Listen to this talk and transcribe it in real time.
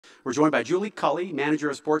We're joined by Julie Cully,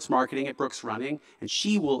 Manager of Sports Marketing at Brooks Running, and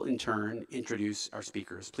she will in turn introduce our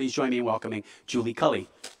speakers. Please join me in welcoming Julie Cully.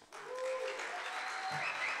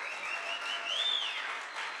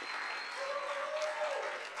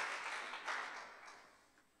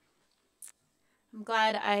 I'm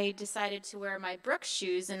glad I decided to wear my Brooks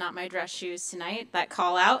shoes and not my dress shoes tonight, that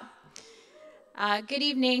call out. Good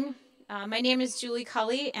evening. My name is Julie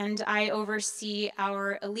Cully, and I oversee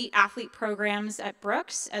our elite athlete programs at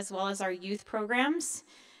Brooks, as well as our youth programs.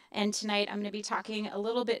 And tonight I'm going to be talking a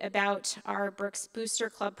little bit about our Brooks Booster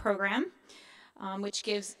Club program, which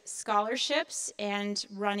gives scholarships and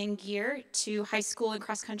running gear to high school and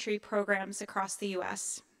cross-country programs across the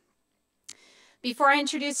U.S. Before I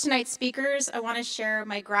introduce tonight's speakers, I want to share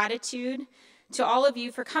my gratitude to all of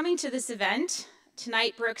you for coming to this event.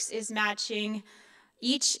 Tonight, Brooks is matching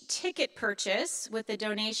each ticket purchase with a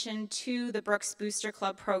donation to the Brooks Booster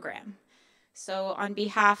Club program. So on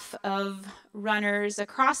behalf of runners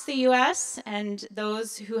across the U.S. and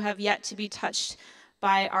those who have yet to be touched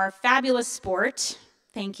by our fabulous sport,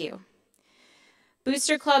 thank you.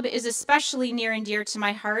 Booster Club is especially near and dear to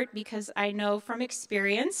my heart because I know from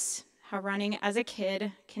experience how running as a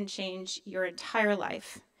kid can change your entire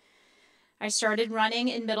life. I started running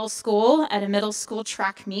in middle school at a middle school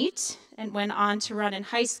track meet and went on to run in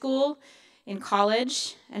high school, in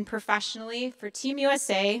college, and professionally for Team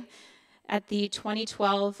USA at the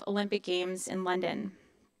 2012 Olympic Games in London.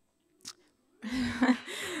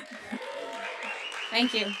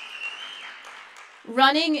 Thank you.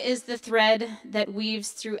 Running is the thread that weaves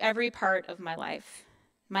through every part of my life.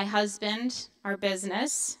 My husband, our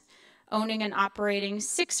business, owning and operating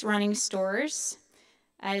 6 running stores,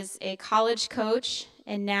 as a college coach,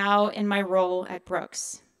 and now in my role at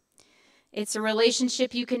Brooks. It's a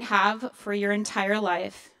relationship you can have for your entire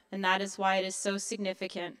life, and that is why it is so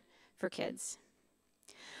significant for kids.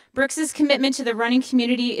 Brooks's commitment to the running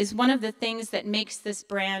community is one of the things that makes this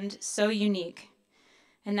brand so unique,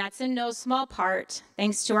 and that's in no small part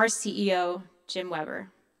thanks to our CEO, Jim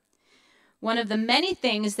Weber. One of the many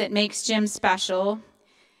things that makes Jim special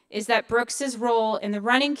is that Brooks's role in the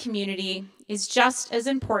running community is just as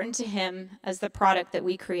important to him as the product that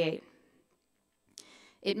we create.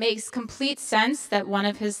 It makes complete sense that one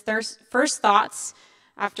of his first thoughts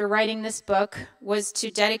after writing this book was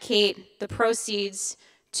to dedicate the proceeds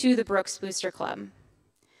to the Brooks Booster Club.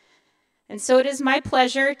 And so it is my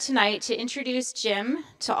pleasure tonight to introduce Jim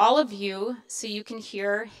to all of you so you can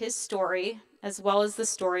hear his story as well as the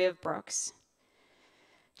story of Brooks.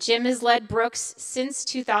 Jim has led Brooks since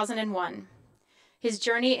 2001. His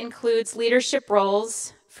journey includes leadership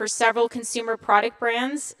roles for several consumer product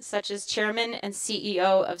brands, such as chairman and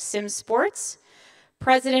CEO of Sim Sports,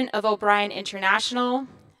 president of O'Brien International,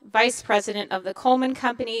 vice president of the Coleman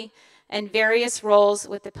Company, and various roles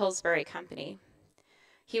with the Pillsbury Company.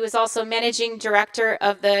 He was also managing director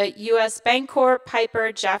of the U.S. Bancorp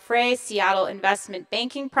Piper Jaffray Seattle Investment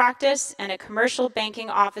Banking Practice and a commercial banking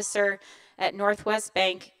officer at Northwest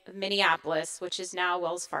Bank of Minneapolis, which is now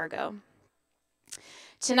Wells Fargo.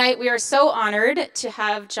 Tonight, we are so honored to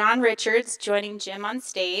have John Richards joining Jim on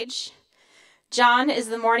stage. John is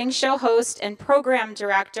the morning show host and program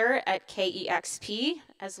director at KEXP,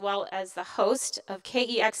 as well as the host of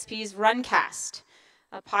KEXP's Runcast,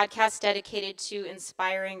 a podcast dedicated to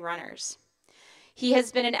inspiring runners. He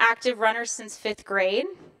has been an active runner since 5th grade,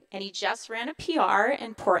 and he just ran a PR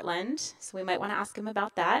in Portland, so we might want to ask him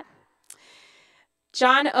about that.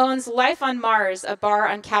 John owns Life on Mars, a bar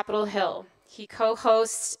on Capitol Hill. He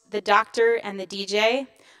co-hosts The Doctor and the DJ,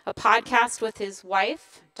 a podcast with his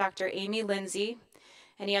wife, Dr. Amy Lindsay,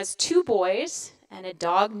 and he has 2 boys and a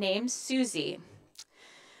dog named Susie.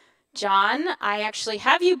 John, I actually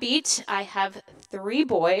have you beat. I have 3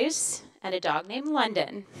 boys and a dog named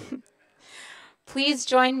London. Please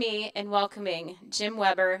join me in welcoming Jim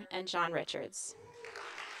Weber and John Richards.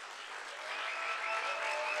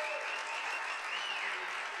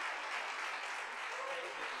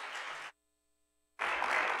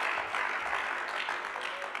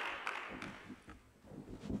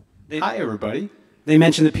 Hi, everybody. They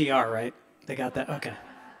mentioned the PR, right? They got that? Okay.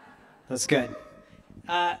 That's good.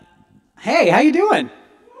 Hey, how you doing?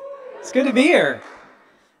 It's good to be here.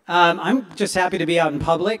 I'm just happy to be out in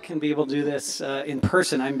public and be able to do this in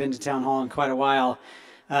person. I haven't been to town hall in quite a while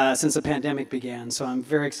since the pandemic began, so I'm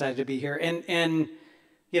very excited to be here. And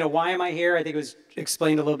you know, why am I here? I think it was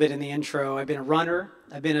explained a little bit in the intro. I've been a runner.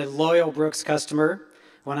 I've been a loyal Brooks customer.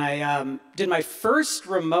 When I did my first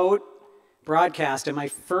remote broadcast and my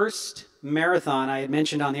first marathon, I had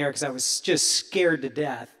mentioned on the air because I was just scared to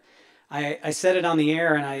death. I said it on the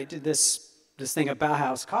air, and I did this thing at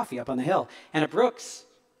Bauhaus Coffee up on the hill. And at Brooks,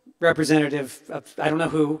 representative of, I don't know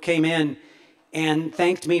who, came in and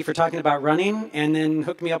thanked me for talking about running and then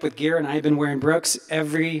hooked me up with gear, and I've been wearing Brooks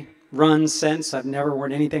every run since. I've never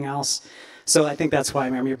worn anything else. So I think that's why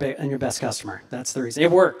I'm your best customer. That's the reason. It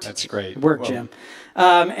worked. That's great. It worked, Jim.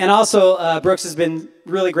 And also, Brooks has been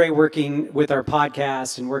really great working with our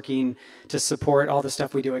podcast and working to support all the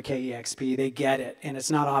stuff we do at KEXP. They get it. And it's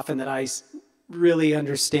not often that I really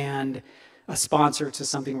understand a sponsor to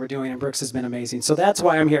something we're doing, and Brooks has been amazing. So that's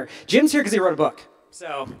why I'm here. Jim's here because he wrote a book.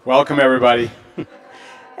 So welcome, everybody.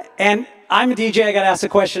 And I'm a DJ. I got asked a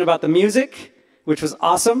question about the music, which was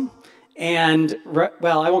awesome. And,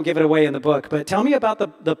 well, I won't give it away in the book, but tell me about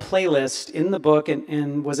the playlist in the book,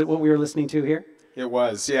 and was it what we were listening to here? It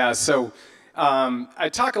was, yeah. So I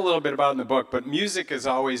talk a little bit about it in the book, but music has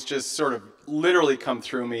always just sort of literally come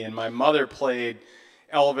through me. And my mother played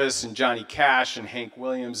Elvis and Johnny Cash and Hank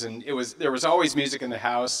Williams, and there was always music in the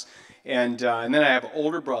house. And then I have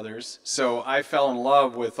older brothers, so I fell in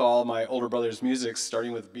love with all my older brothers' music,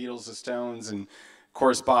 starting with Beatles, the Stones, and of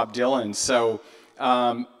course Bob Dylan. So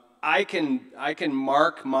I can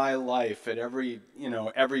mark my life at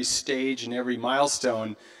every stage and every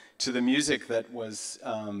milestone to the music that was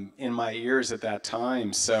in my ears at that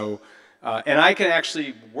time. So and I can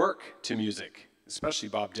actually work to music, especially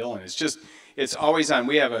Bob Dylan. It's always on.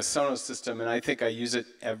 We have a Sonos system, and I think I use it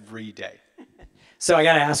every day. So I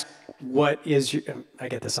got to ask, I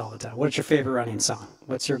get this all the time. What's your favorite running song?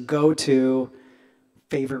 What's your go-to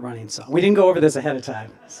favorite running song? We didn't go over this ahead of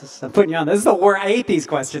time. I'm putting you on. This is the worst. I hate these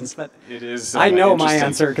questions, but it is. I know my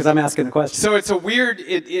answer because I'm asking the question. So it's a weird.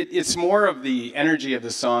 It's more of the energy of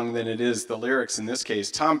the song than it is the lyrics. In this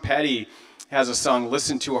case, Tom Petty has a song,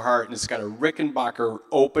 "Listen to a Heart," and it's got a Rickenbacker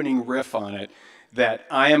opening riff on it. That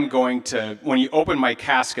I am going to, when you open my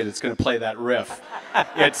casket, it's going to play that riff.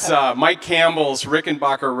 It's Mike Campbell's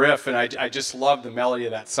Rickenbacker riff, and I just love the melody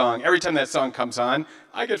of that song. Every time that song comes on,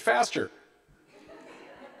 I get faster.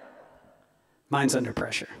 Mine's Under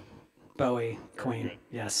Pressure. Bowie, Queen,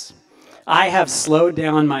 yes. I have slowed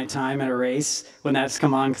down my time at a race when that's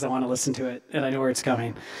come on because I want to listen to it, and I know where it's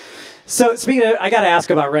coming. So speaking of, I got to ask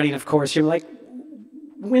about running, of course. You're like,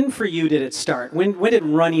 when for you did it start? When did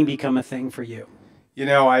running become a thing for you? You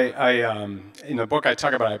know, I in the book I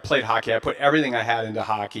talk about I played hockey. I put everything I had into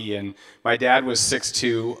hockey, and my dad was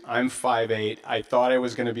 6'2". I'm 5'8". I thought I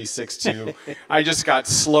was going to be 6'2". I just got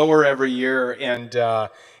slower every year, and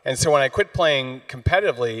so when I quit playing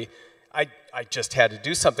competitively, I just had to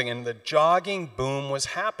do something, and the jogging boom was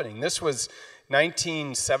happening. This was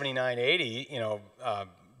 1979-80. You know,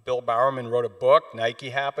 Bill Bowerman wrote a book.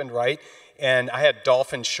 Nike happened, right? And I had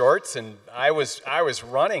dolphin shorts, and I was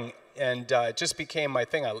running. And it just became my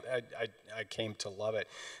thing. I came to love it.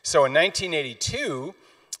 So in 1982,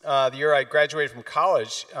 the year I graduated from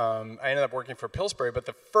college, I ended up working for Pillsbury, but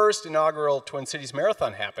the first inaugural Twin Cities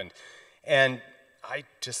Marathon happened. And I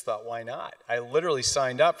just thought, why not? I literally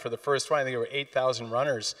signed up for the first one. I think there were 8,000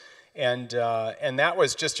 runners. And that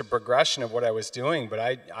was just a progression of what I was doing. But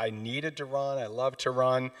I needed to run. I loved to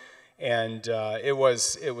run. And it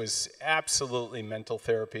was absolutely mental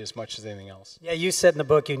therapy as much as anything else. Yeah, you said in the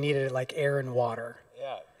book you needed it like air and water.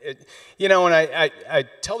 Yeah, and I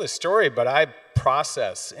tell this story, but I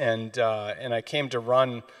process, and I came to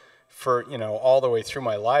run for all the way through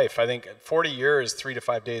my life. I think 40 years, 3 to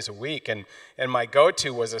 5 days a week, and my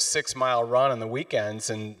go-to was a 6-mile run on the weekends,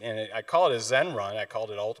 and I call it a Zen run. I called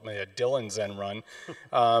it ultimately a Dylan Zen run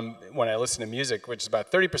when I listen to music, which is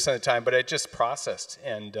about 30% of the time. But it just processed,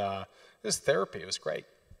 and it was therapy. It was great.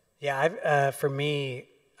 Yeah, for me,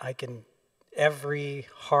 every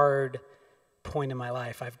hard point in my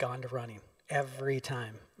life, I've gone to running every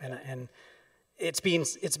time, and it's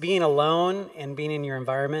being alone and being in your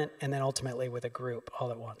environment, and then ultimately with a group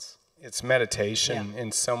all at once. It's meditation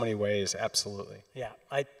in so many ways, absolutely. Yeah,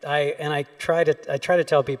 I try to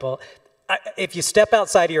tell people, if you step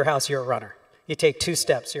outside of your house, you're a runner. You take 2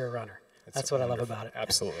 steps, you're a runner. That's what wonderful. I love about it.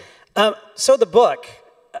 Absolutely. So the book,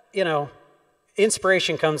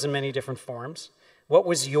 inspiration comes in many different forms. What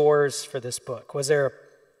was yours for this book? Was there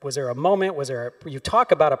a moment? You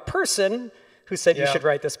talk about a person who said you should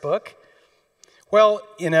write this book? Well,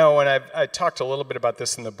 and I talked a little bit about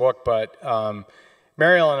this in the book, but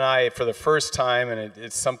Mariel and I, for the first time, and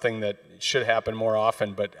it's something that should happen more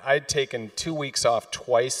often, but I'd taken 2 weeks off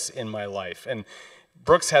twice in my life. And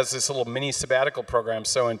Brooks has this little mini sabbatical program,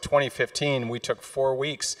 so in 2015, we took 4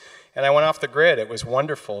 weeks, and I went off the grid. It was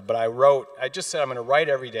wonderful, but I just said I'm going to write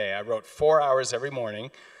every day. I wrote 4 hours every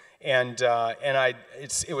morning,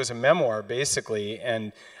 It was a memoir basically,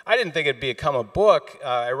 and I didn't think it'd become a book.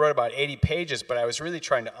 I wrote about 80 pages, but I was really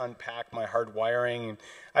trying to unpack my hard wiring, and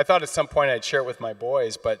I thought at some point I'd share it with my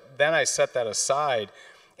boys, but then I set that aside.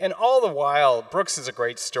 And all the while, Brooks is a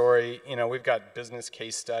great story. You know, we've got business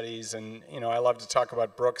case studies, and you know, I love to talk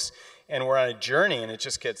about Brooks, and we're on a journey, and it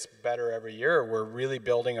just gets better every year. We're really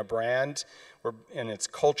building a brand, and it's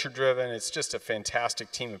culture driven. It's just a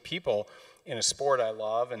fantastic team of people in a sport I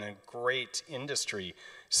love and a great industry.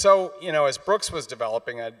 So, you know, as Brooks was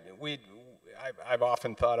developing, I've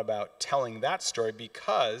often thought about telling that story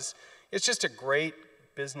because it's just a great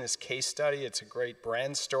business case study. It's a great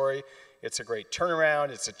brand story. It's a great turnaround.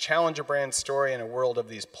 It's a challenger brand story in a world of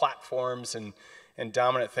these platforms and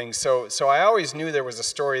dominant things. So I always knew there was a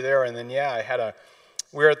story there. And then, yeah,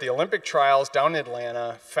 we were at the Olympic trials down in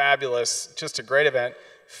Atlanta. Fabulous, just a great event.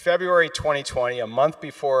 February 2020, a month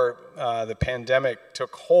before the pandemic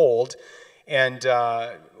took hold, and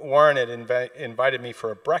Warren had invited me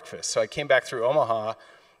for a breakfast. So I came back through Omaha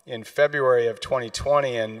in February of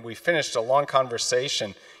 2020, and we finished a long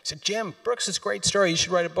conversation. He said, "Jim, Brooks is a great story. You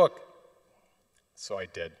should write a book." So I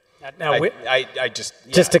did. Now,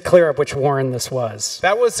 Just to clear up which Warren this was.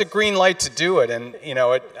 That was the green light to do it, and you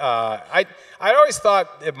know, I always thought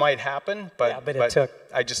it might happen, but it took.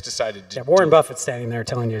 I just decided to. Yeah, Warren Buffett's standing there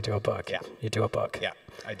telling you to do a book. Yeah, you do a book. Yeah,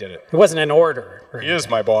 I did it. It wasn't an order. He is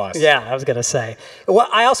my boss. Yeah, I was gonna say. Well,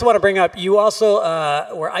 I also want to bring up you also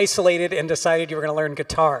were isolated and decided you were going to learn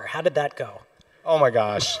guitar. How did that go? Oh my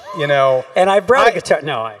gosh, you know. And I brought a guitar.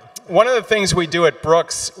 No, One of the things we do at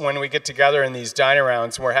Brooks when we get together in these dine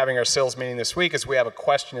rounds, and we're having our sales meeting this week, is we have a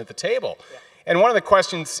question at the table. Yeah. And one of the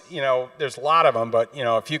questions, you know, there's a lot of them, but you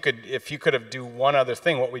know, if you could have do one other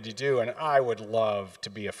thing, what would you do? And I would love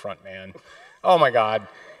to be a front man. Oh my God,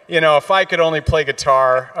 you know, if I could only play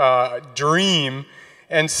guitar, dream.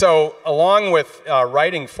 And so, along with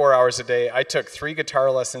writing 4 hours a day, I took 3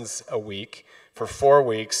 guitar lessons a week for 4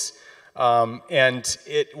 weeks. And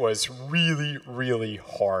it was really, really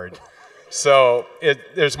hard. So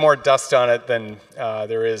there's more dust on it than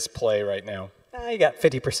there is play right now. You got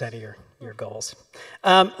 50% of your goals.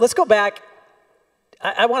 Let's go back.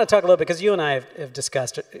 I want to talk a little bit, because you and I have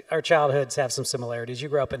discussed our childhoods have some similarities. You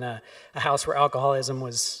grew up in a house where alcoholism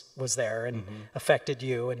was there and affected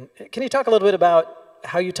you. And can you talk a little bit about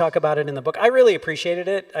how you talk about it in the book? I really appreciated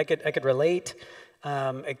it. I could relate.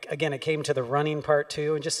 Again, it came to the running part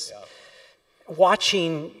too, and just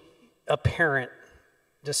watching a parent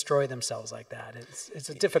destroy themselves like that, it's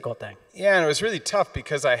a difficult thing. Yeah, and it was really tough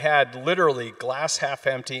because I had literally glass half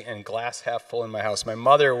empty and glass half full in my house. My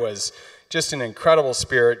mother was just an incredible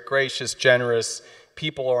spirit, gracious, generous,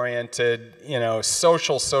 people-oriented, you know,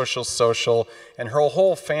 social, and her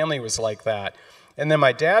whole family was like that. And then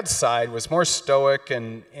my dad's side was more stoic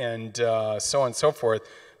and so on and so forth.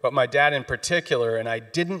 But my dad in particular, and I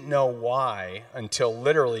didn't know why until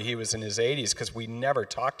literally he was in his 80s, because we never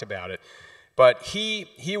talked about it. But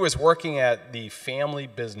he was working at the family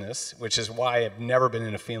business, which is why I've never been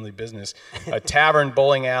in a family business, a tavern,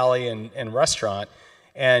 bowling alley, and restaurant,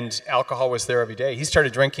 and alcohol was there every day. He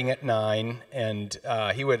started drinking at 9, and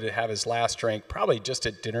he would have his last drink probably just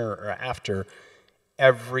at dinner or after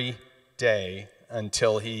every day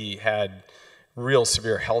until he had real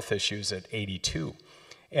severe health issues at 82.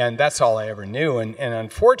 And that's all I ever knew. And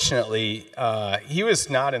unfortunately, he was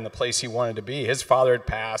not in the place he wanted to be. His father had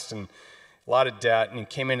passed and a lot of debt, and he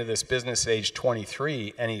came into this business at age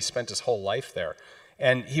 23, and he spent his whole life there.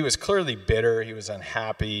 And he was clearly bitter. He was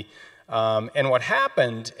unhappy. And what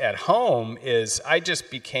happened at home is I just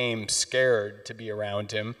became scared to be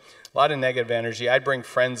around him. A lot of negative energy. I'd bring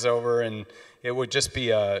friends over, and it would just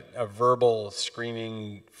be a verbal,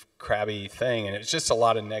 screaming, crabby thing. And it was just a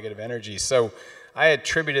lot of negative energy. So I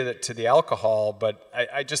attributed it to the alcohol, but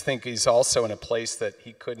I just think he's also in a place that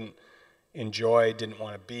he couldn't enjoy, didn't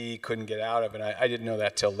want to be, couldn't get out of, and I didn't know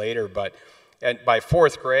that till later. But by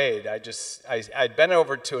 4th grade, I'd been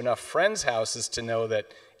over to enough friends' houses to know that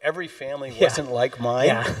every family wasn't like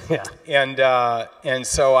mine. And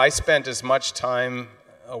so I spent as much time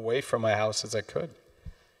away from my house as I could.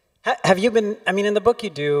 Have you been, I mean, in the book you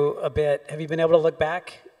do a bit, have you been able to look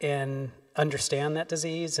back and understand that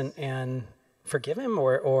disease and forgive him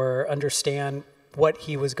or understand what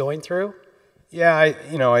he was going through? Yeah,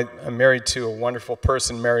 I'm married to a wonderful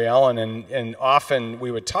person, Mary Ellen, and often we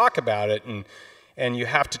would talk about it, and you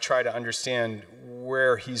have to try to understand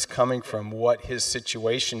where he's coming from, what his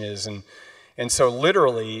situation is, and so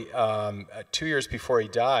literally 2 years before he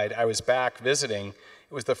died, I was back visiting.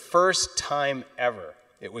 It was the first time ever.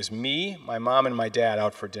 It was me, my mom, and my dad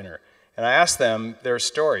out for dinner. And I asked them their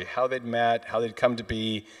story, how they'd met, how they'd come to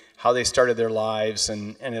be, how they started their lives,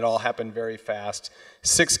 and it all happened very fast.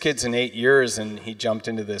 6 kids in 8 years, and he jumped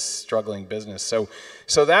into this struggling business.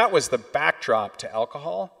 So that was the backdrop to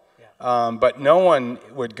alcohol. But no one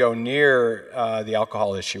would go near the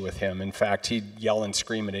alcohol issue with him. In fact, he'd yell and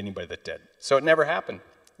scream at anybody that did. So it never happened.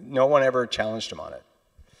 No one ever challenged him on it.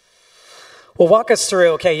 Well, walk us through,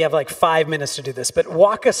 okay, you have like 5 minutes to do this, but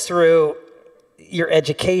walk us through your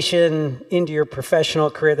education into your professional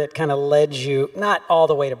career that kind of led you, not all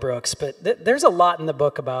the way to Brooks, but there's a lot in the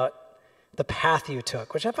book about the path you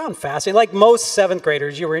took, which I found fascinating. Like most 7th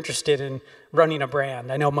graders, you were interested in running a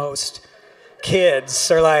brand. I know most kids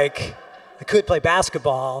are like, I could play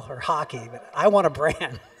basketball or hockey, but I want a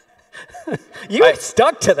brand. You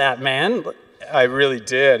stuck to that, man. I really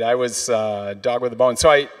did. I was dog with a bone.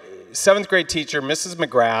 So 7th grade teacher, Mrs.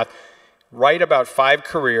 McGrath, write about 5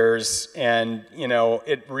 careers, and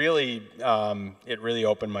it really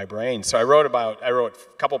opened my brain. So I wrote a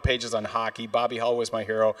couple pages on hockey. Bobby Hull was my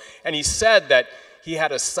hero, and he said that he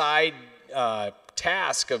had a side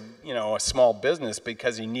task of a small business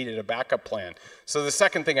because he needed a backup plan. So the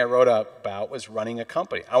second thing I wrote about was running a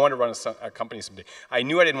company. I wanted to run a company someday. I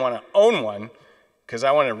knew I didn't want to own one, because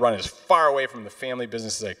I wanted to run as far away from the family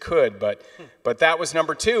business as I could, but that was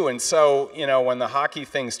number 2. And so, when the hockey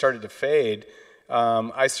thing started to fade,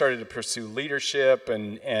 I started to pursue leadership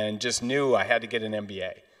and just knew I had to get an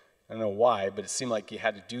MBA. I don't know why, but it seemed like you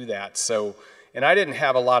had to do that. So, and I didn't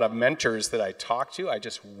have a lot of mentors that I talked to. I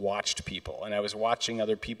just watched people, and I was watching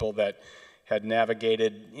other people that had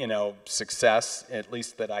navigated, success, at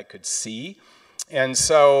least that I could see. And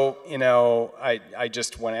so, I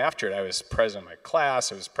just went after it. I was president of my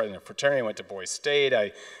class. I was president of fraternity. I went to Boys State.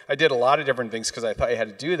 I did a lot of different things because I thought I had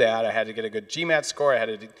to do that. I had to get a good GMAT score. I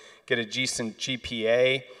had to get a decent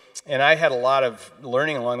GPA. And I had a lot of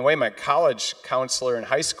learning along the way. My college counselor in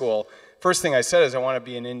high school, first thing I said is I want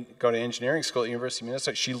to go to engineering school at the University of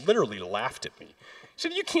Minnesota. She literally laughed at me. She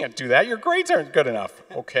said, "You can't do that. Your grades aren't good enough."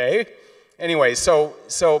 Okay. Anyway,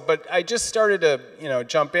 but I just started to,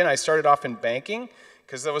 jump in. I started off in banking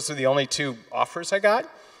because those were the only 2 offers I got.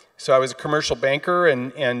 So I was a commercial banker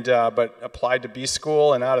but applied to B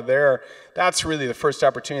school, and out of there, that's really the first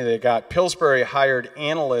opportunity they got. Pillsbury hired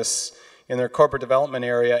analysts in their corporate development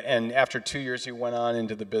area, and after 2 years, he went on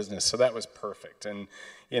into the business. So that was perfect. And,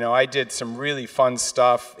 I did some really fun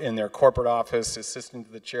stuff in their corporate office, assistant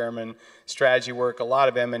to the chairman, strategy work, a lot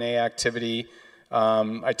of M&A activity.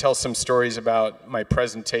 I tell some stories about my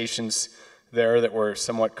presentations there that were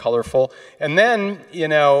somewhat colorful. And then,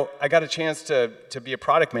 I got a chance to be a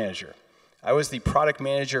product manager. I was the product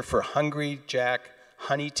manager for Hungry Jack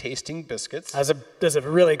honey tasting biscuits. That's a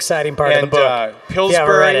really exciting part of the book.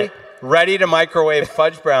 Pillsbury, ready to microwave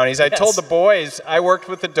fudge brownies. I told the boys I worked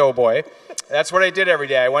with the doughboy. That's what I did every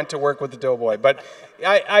day. I went to work with the doughboy. But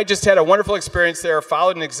I just had a wonderful experience there,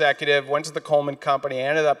 followed an executive, went to the Coleman Company,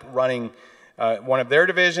 ended up running one of their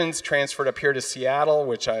divisions, transferred up here to Seattle,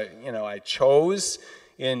 which I chose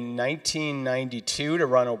in 1992 to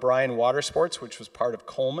run O'Brien Water Sports, which was part of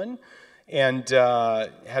Coleman, and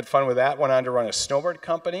had fun with that. Went on to run a snowboard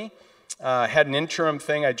company. Had an interim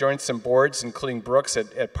thing. I joined some boards, including Brooks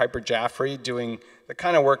at Piper Jaffray, doing the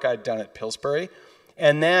kind of work I'd done at Pillsbury.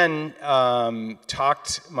 And then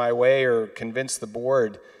talked my way or convinced the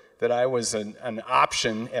board that I was an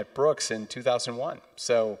option at Brooks in 2001.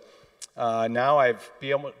 So now I've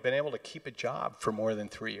been able to keep a job for more than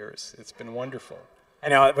 3 years. It's been wonderful. I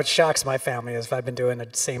know, what shocks my family is I've been doing the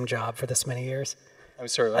same job for this many years. I'm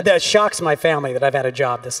sorry, what? That shocks my family that I've had a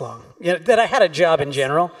job this long. That I had a job in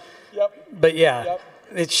general. Yep. But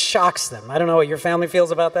it shocks them. I don't know what your family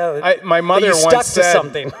feels about that. My mother once said,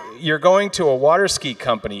 something. "You're going to a water ski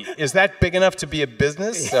company. Is that big enough to be a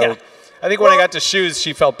business?" So I think when I got to shoes,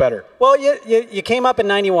 she felt better. Well, you came up in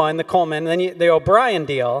 '91, the Coleman, and then the O'Brien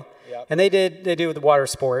deal, and they do the water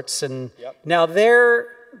sports, and now the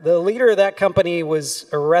leader of that company was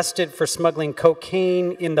arrested for smuggling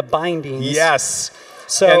cocaine in the bindings. Yes.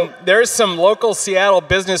 So and there's some local Seattle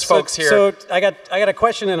business folks here. So I got a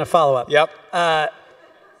question and a follow-up. Yep.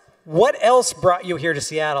 What else brought you here to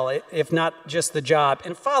Seattle, if not just the job?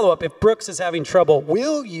 And follow-up, if Brooks is having trouble,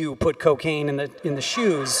 will you put cocaine in the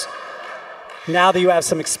shoes now that you have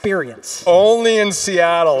some experience? Only in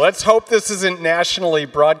Seattle. Let's hope this isn't nationally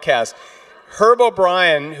broadcast. Herb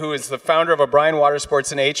O'Brien, who is the founder of O'Brien Water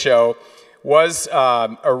Sports and HO, was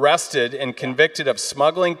arrested and convicted of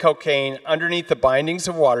smuggling cocaine underneath the bindings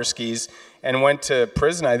of water skis and went to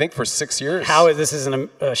prison, I think, for 6 years. How this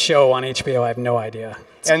isn't a show on HBO, I have no idea.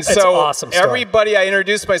 It's so awesome story. Everybody, I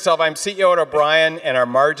introduced myself. I'm CEO at O'Brien, and our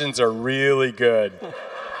margins are really good.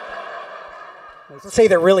 Let's say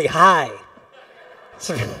they're really high.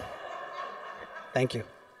 Thank you.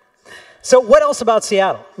 So what else about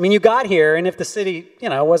Seattle? I mean, you got here, and if the city,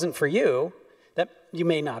 wasn't for you, that you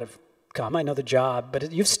may not have come. I know the job,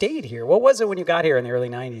 but you've stayed here. What was it when you got here in the early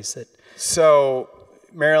 90s? So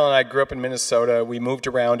Marilyn and I grew up in Minnesota. We moved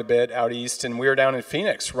around a bit out east, and we were down in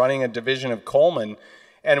Phoenix running a division of Coleman.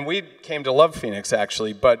 And we came to love Phoenix,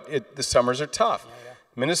 actually, but the summers are tough. Yeah.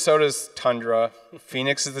 Minnesota's tundra,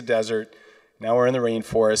 Phoenix is the desert. Now we're in the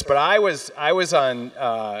rainforest. But I was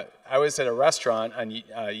at a restaurant on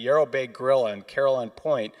Yarrow Bay Grill on Caroline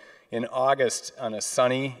Point in August on a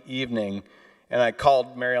sunny evening, and I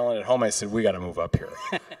called Mary Ellen at home. I said, "We got to move up here.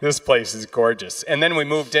 This place is gorgeous." And then we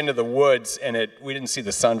moved into the woods, and we didn't see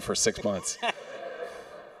the sun for 6 months.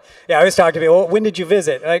 Yeah, I always talk to people. Well, when did you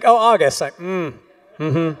visit? Like, oh, August. Like,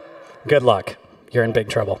 Good luck. You're in big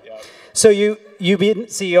trouble. Yeah. So you've been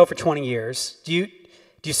CEO for 20 years. Do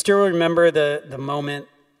you still remember the moment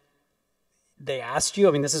they asked you?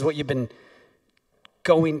 I mean, this is what you've been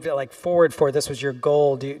going forward for. This was your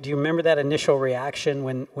goal. Do you remember that initial reaction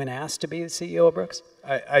when asked to be the CEO of Brooks?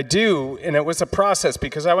 I do, and it was a process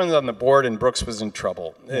because I went on the board and Brooks was in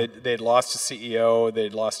trouble. Yeah. They'd lost a CEO.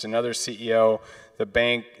 They'd lost another CEO. The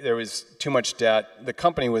bank, there was too much debt. The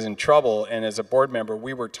company was in trouble, and as a board member,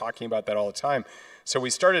 we were talking about that all the time. So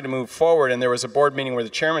we started to move forward, and there was a board meeting where the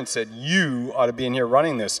chairman said, "You ought to be in here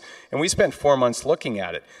running this." And we spent 4 months looking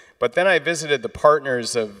at it. But then I visited the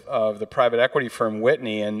partners of the private equity firm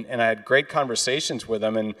Whitney, and I had great conversations with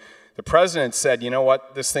them. And the president said, "You know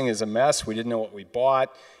what? This thing is a mess. We didn't know what we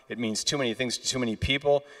bought. It means too many things to too many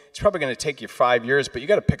people. It's probably going to take you 5 years, but you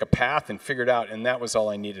got to pick a path and figure it out." And that was all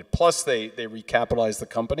I needed. Plus, they recapitalized the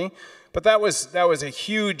company. But that was a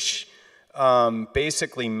huge,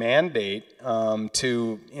 basically mandate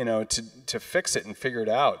to fix it and figure it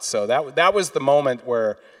out. So that was the moment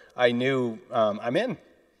where I knew I'm in.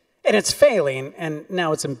 And it's failing, and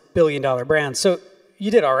now it's a billion-dollar brand. So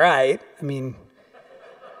you did all right. I mean,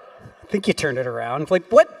 I think you turned it around.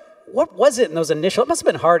 What was it in those initial? It must have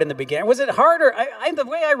been hard in the beginning. Was it harder? The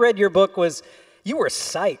way I read your book was you were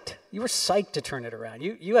psyched. You were psyched to turn it around.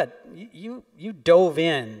 You dove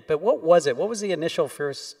in. But what was it? What was the initial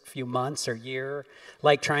first few months or year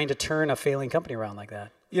like trying to turn a failing company around like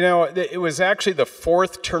that? It was actually the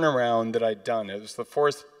fourth turnaround that I'd done. It was the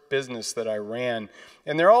fourth business that I ran,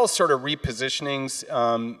 and they're all sort of repositionings.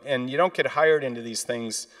 And you don't get hired into these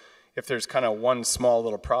things if there's kind of one small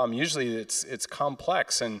little problem. Usually it's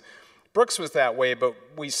complex, and Brooks was that way, but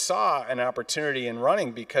we saw an opportunity in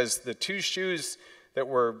running because the two shoes that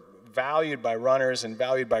were valued by runners and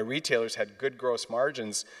valued by retailers had good gross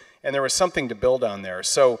margins, and there was something to build on there.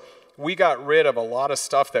 So we got rid of a lot of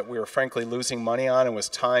stuff that we were frankly losing money on and was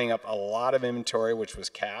tying up a lot of inventory, which was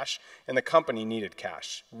cash, and the company needed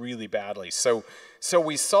cash really badly. So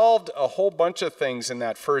we solved a whole bunch of things in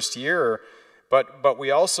that first year, but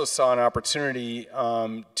we also saw an opportunity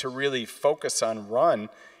to really focus on run.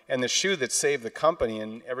 And the shoe that saved the company,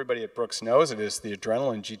 and everybody at Brooks knows it, is the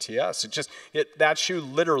Adrenaline GTS. That shoe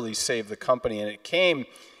literally saved the company, and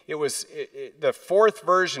the fourth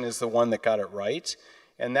version is the one that got it right,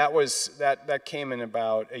 and that came in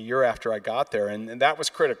about a year after I got there, and that was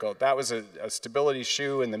critical. That was a stability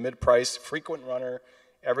shoe in the mid-price, frequent runner,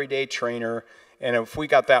 everyday trainer, and if we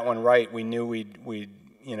got that one right, we knew we'd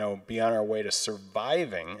be on our way to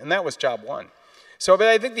surviving, and that was job one. So, but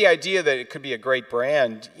I think the idea that it could be a great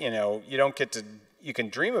brand, you can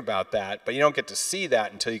dream about that, but you don't get to see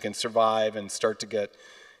that until you can survive and start to get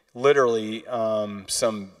literally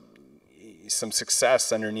some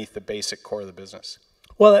success underneath the basic core of the business.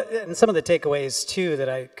 Well, and some of the takeaways too that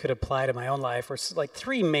I could apply to my own life were like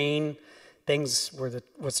three main things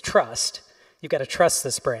was trust. You've got to trust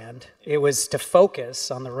this brand. It was to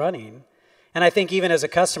focus on the running. And I think even as a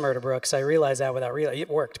customer to Brooks, I realized that without realizing,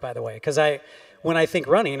 it worked, by the way, because when I think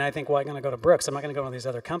running, I think, well, I'm going to go to Brooks. I'm not going to go to these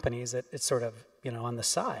other companies that it's sort of, on the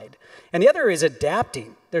side. And the other is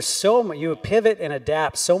adapting. There's you pivot and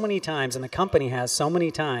adapt so many times, and the company has so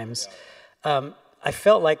many times. I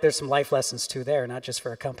felt like there's some life lessons too there, not just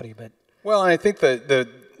for a company, but. Well, and I think the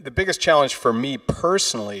biggest challenge for me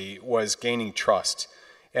personally was gaining trust.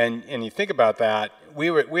 And you think about that, we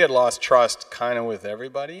had lost trust kind of with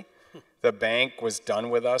everybody. The bank was done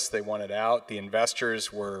with us. They wanted out. The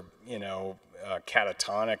investors were,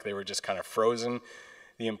 catatonic. They were just kind of frozen.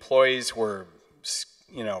 The employees were,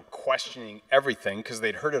 questioning everything because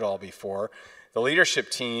they'd heard it all before. The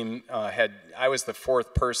leadership team I was the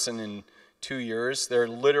fourth person in 2 years. There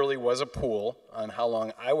literally was a pool on how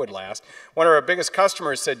long I would last. One of our biggest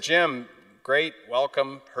customers said, "Jim, great,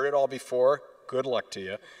 welcome, heard it all before. Good luck to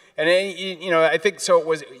you." And I think so. It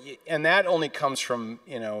was, and that only comes from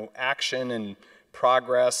action and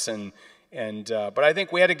progress, but I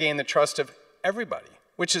think we had to gain the trust of everybody,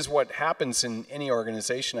 which is what happens in any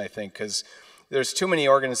organization, I think, because there's too many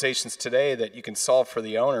organizations today that you can solve for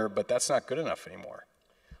the owner, but that's not good enough anymore.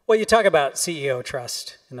 Well, you talk about CEO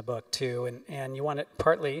trust in the book too, and you want it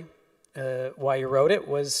partly why you wrote it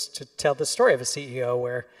was to tell the story of a CEO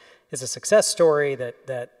where it's a success story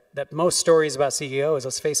that most stories about CEOs,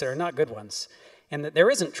 let's face it, are not good ones, and that there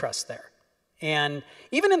isn't trust there. And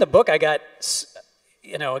even in the book, I got,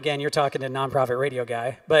 again, you're talking to a nonprofit radio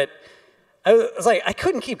guy, but I was like, I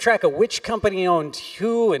couldn't keep track of which company owned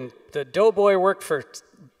who, and the doughboy worked for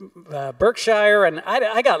Berkshire, and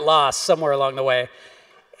I got lost somewhere along the way.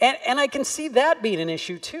 And I can see that being an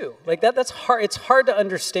issue too. Like that's hard. It's hard to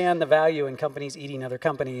understand the value in companies eating other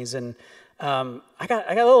companies, and I got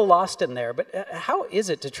a little lost in there. But how is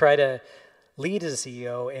it to try to lead as a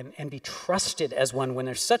CEO and be trusted as one when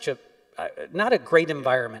there's such not a great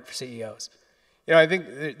environment for CEOs? I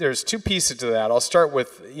think there's two pieces to that. I'll start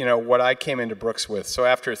with what I came into Brooks with. So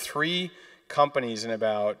after 3 companies in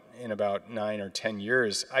about 9 or 10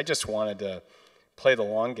 years, I just wanted to play the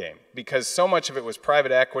long game, because so much of it was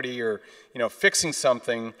private equity or fixing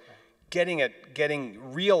something,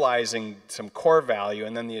 realizing some core value,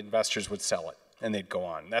 and then the investors would sell it and they'd go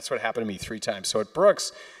on. That's what happened to me 3 times. So at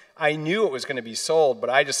Brooks, I knew it was going to be sold, but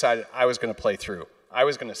I decided I was going to play through. I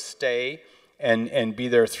was going to stay and be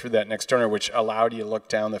there through that next owner, which allowed you to look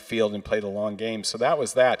down the field and play the long game. So that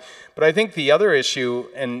was that. But I think the other issue,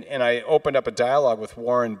 and I opened up a dialogue with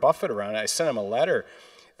Warren Buffett around it. I sent him a letter.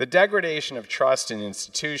 The degradation of trust in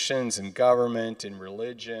institutions and government and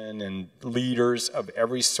religion and leaders of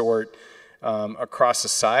every sort across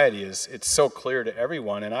society it's so clear to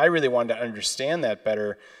everyone. And I really wanted to understand that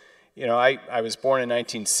better. I was born in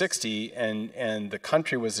 1960, and the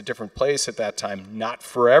country was a different place at that time, not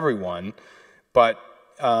for everyone, but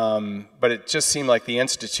it just seemed like the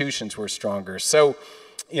institutions were stronger. So,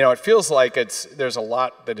 it feels like there's a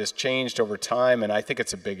lot that has changed over time, and I think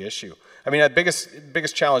it's a big issue. I mean, the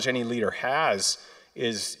biggest challenge any leader has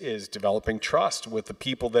is developing trust with the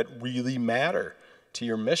people that really matter to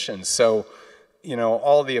your mission. So,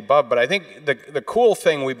 all of the above. But I think the cool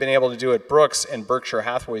thing we've been able to do at Brooks, and Berkshire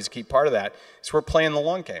Hathaway is a key part of that, is we're playing the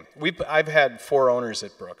long game. I've had 4 owners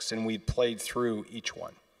at Brooks, and we played through each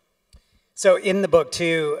one. So in the book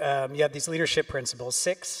too, you have these leadership principles,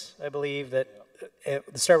 6, I believe, that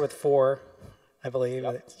start with 4, I believe.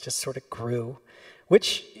 Yep. It just sort of grew,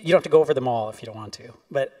 which you don't have to go over them all if you don't want to.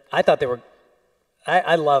 But I thought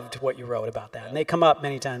I loved what you wrote about that. And they come up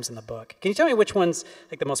many times in the book. Can you tell me which one's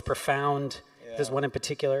like the most profound? Yeah. There's one in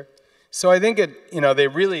particular? So I think they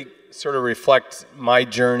really sort of reflect my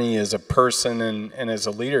journey as a person and as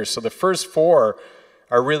a leader. So the first 4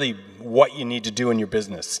 are really what you need to do in your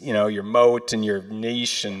business. Your moat and your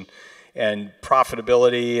niche and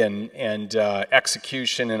profitability and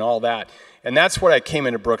execution and all that. And that's what I came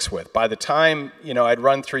into Brooks with. By the time, I'd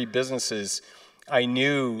run 3 businesses, I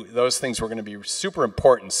knew those things were going to be super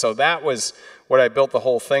important. So that was what I built the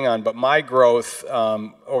whole thing on. But my growth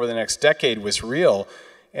over the next decade was real.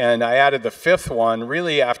 And I added the 5th one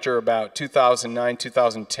really after about 2009,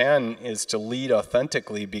 2010 is to lead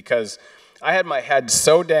authentically, because I had my head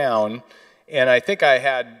so down, and I think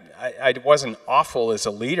I wasn't awful as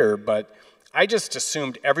a leader, but I just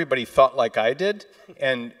assumed everybody thought like I did.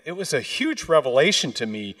 And it was a huge revelation to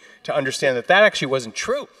me to understand that actually wasn't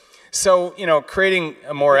true. So, creating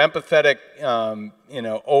a more empathetic,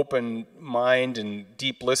 open mind and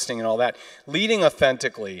deep listening and all that, leading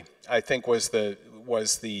authentically, I think was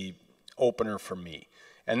the opener for me.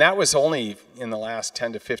 And that was only in the last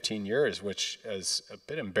 10 to 15 years, which is a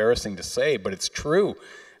bit embarrassing to say, but it's true.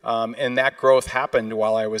 And that growth happened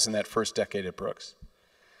while I was in that first decade at Brooks.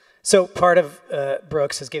 So part of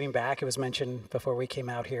Brooks is giving back. It was mentioned before we came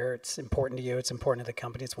out here. It's important to you. It's important to the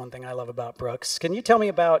company. It's one thing I love about Brooks. Can you tell me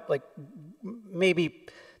about,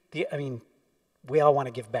 we all want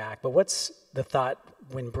to give back, but what's the thought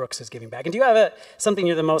when Brooks is giving back? And do you have something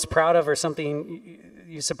you're the most proud of, or something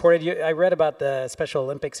you supported? I read about the Special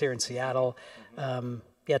Olympics here in Seattle.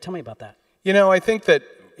 Tell me about that. I think that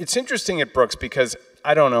it's interesting at Brooks because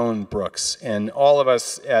I don't own Brooks, and all of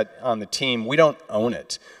us on the team, we don't own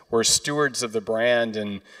it. We're stewards of the brand,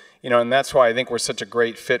 and that's why I think we're such a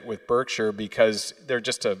great fit with Berkshire, because they're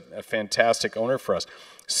just a fantastic owner for us.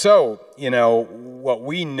 So, what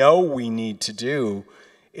we know we need to do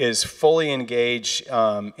is fully engage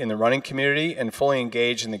in the running community and fully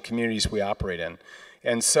engage in the communities we operate in.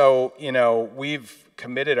 And so, we've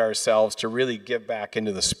committed ourselves to really give back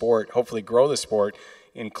into the sport, hopefully grow the sport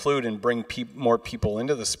include and bring more people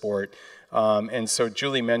into the sport. And so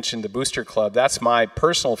Julie mentioned the Booster Club. That's my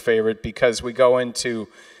personal favorite because we go into,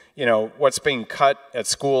 what's being cut at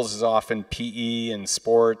schools is often PE and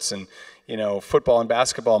sports, and football and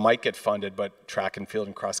basketball might get funded, but track and field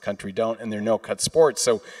and cross country don't, and they're no-cut sports.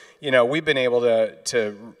 So, we've been able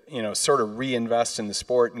to sort of reinvest in the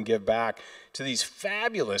sport and give back to these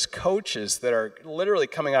fabulous coaches that are literally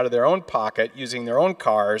coming out of their own pocket, using their own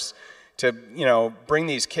cars to, bring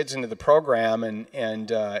these kids into the program,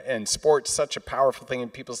 and sport's such a powerful thing in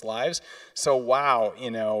people's lives. So, wow,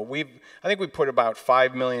 I think we put about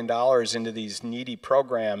 $5 million into these needy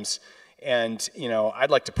programs. And,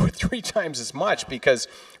 I'd like to put 3 times as much because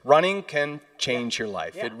running can change your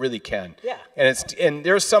life. Yeah. It really can. Yeah. And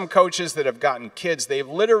there's some coaches that have gotten kids. They've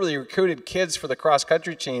literally recruited kids for the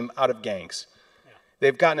cross-country team out of gangs. Yeah.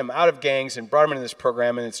 They've gotten them out of gangs and brought them into this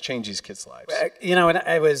program, and it's changed these kids' lives. When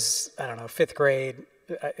I was, 5th grade,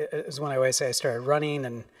 is when I always say I started running,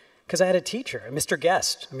 and because I had a teacher, Mr.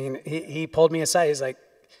 Guest. I mean, he pulled me aside. He's like,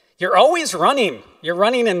 "You're always running. You're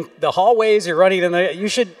running in the hallways. You're running you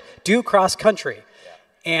should do cross country."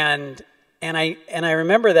 Yeah. And I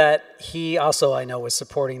remember that he also, I know, was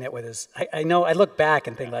supporting it with his, I look back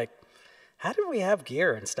and think like, how did we have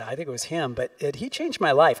gear and stuff? I think it was him, but he changed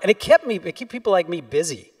my life. And it kept people like me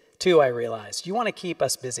busy too, I realized. You want to keep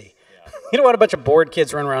us busy. Yeah. You don't want a bunch of bored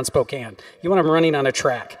kids running around Spokane. You want them running on a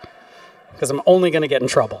track because I'm only going to get in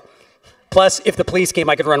trouble. Plus, if the police came,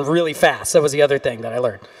 I could run really fast. That was the other thing that I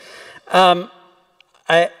learned.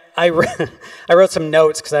 I wrote some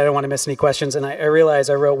notes because I don't want to miss any questions, and I realized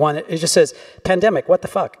I wrote one. It just says, "Pandemic, what the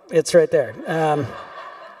fuck?" It's right there.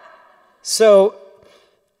 So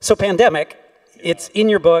pandemic, it's in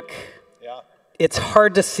your book. Yeah. It's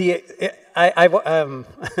hard to see it.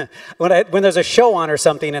 When there's a show on or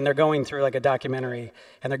something, and they're going through like a documentary,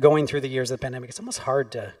 and they're going through the years of the pandemic, it's almost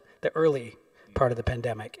hard to, the early part of the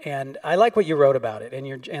pandemic. And I like what you wrote about it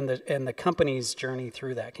and the company's journey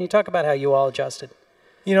through that. Can you talk about how you all adjusted?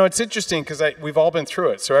 It's interesting because we've all been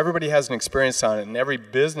through it. So everybody has an experience on it, and every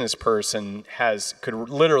business person could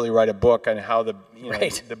literally write a book on how the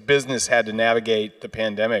business had to navigate the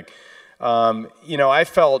pandemic. I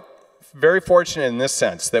felt very fortunate in this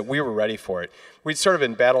sense that we were ready for it. We'd sort of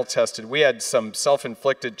been battle tested. We had some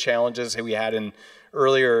self-inflicted challenges that we had in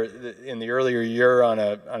the earlier year on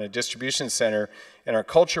a distribution center, and our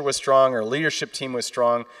culture was strong, our leadership team was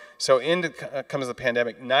strong. So comes the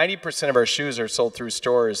pandemic. 90% of our shoes are sold through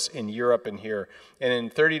stores in Europe and here. And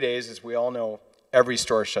in 30 days, as we all know, every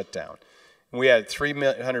store shut down. We had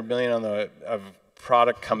 $300 million of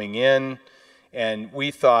product coming in, and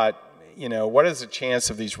we thought, what is the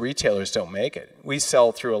chance of these retailers don't make it? We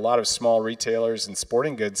sell through a lot of small retailers and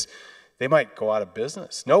sporting goods. They might go out of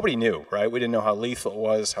business. Nobody knew, right? We didn't know how lethal it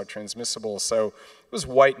was, how transmissible. So it was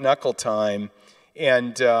white knuckle time.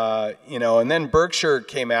 And, and then Berkshire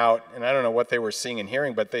came out, and I don't know what they were seeing and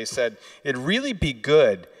hearing, but they said, it'd really be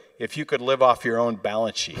good if you could live off your own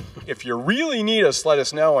balance sheet. If you really need us, let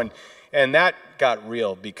us know. And that got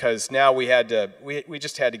real because now we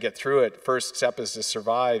just had to get through it. First step is to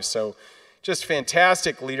survive. So just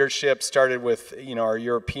fantastic leadership. Started with, our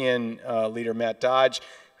European leader, Matt Dodge,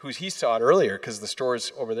 he saw it earlier because the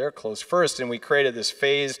stores over there closed first. And we created this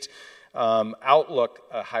phased outlook,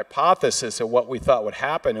 a hypothesis of what we thought would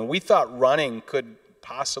happen. And we thought running could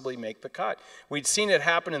possibly make the cut. We'd seen it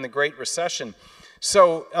happen in the Great Recession.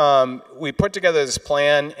 So we put together this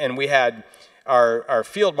plan, and we had our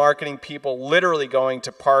field marketing people literally going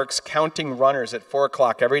to parks, counting runners at 4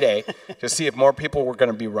 o'clock every day to see if more people were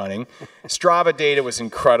going to be running. Strava data was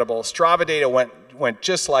incredible. Strava data went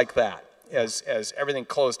just like that. As everything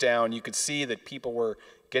closed down, you could see that people were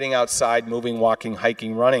getting outside, moving, walking,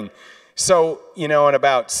 hiking, running. So, in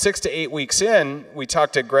about 6 to 8 weeks in, we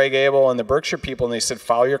talked to Greg Abel and the Berkshire people, and they said,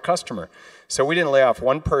 follow your customer. So we didn't lay off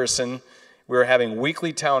one person. We were having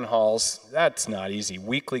weekly town halls. That's not easy,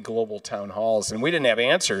 weekly global town halls. And we didn't have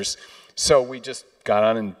answers, so we just got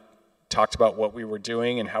on and talked about what we were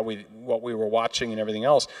doing and what we were watching and everything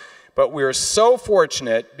else. But we were so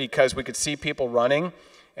fortunate because we could see people running,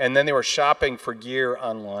 and then they were shopping for gear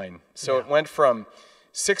online. So It went from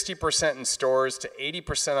 60% in stores to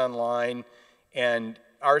 80% online, and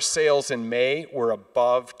our sales in May were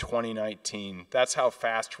above 2019. That's how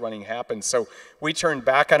fast running happened. So we turned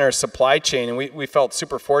back on our supply chain, and we felt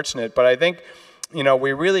super fortunate. But I think,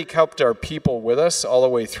 we really kept our people with us all the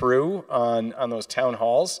way through on those town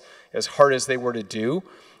halls, as hard as they were to do.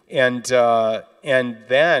 And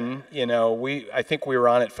then, I think we were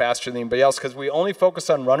on it faster than anybody else because we only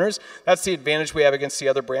focus on runners. That's the advantage we have against the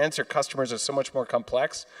other brands. Their customers are so much more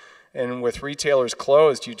complex. And with retailers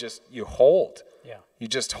closed, you hold. You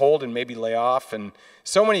just hold and maybe lay off. And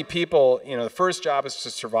so many people, the first job is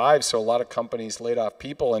to survive, so a lot of companies laid off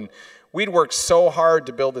people. And we'd worked so hard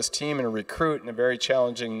to build this team and recruit in a very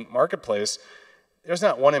challenging marketplace. There's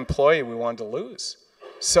not one employee we wanted to lose.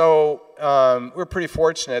 So we're pretty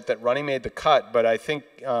fortunate that running made the cut, but I think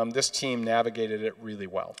this team navigated it really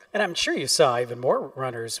well. And I'm sure you saw even more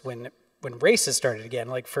runners when races started again.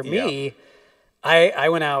 Like for me, I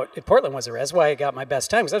went out, Portland was that's why I got my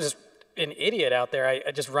best time, because I was just an idiot out there.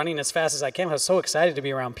 I just running as fast as I can. I was so excited to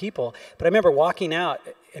be around people. But I remember walking out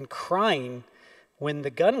and crying when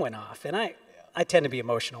the gun went off. And I tend to be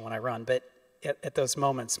emotional when I run, but at those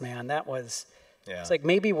moments, man, that was... It's like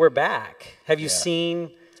maybe we're back. Have you seen?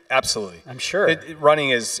 Absolutely. I'm sure. Running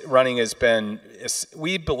has been,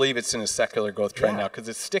 we believe it's in a secular growth trend now because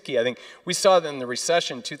it's sticky. I think we saw that in the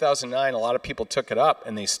recession 2009, a lot of people took it up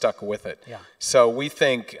and they stuck with it. Yeah. So we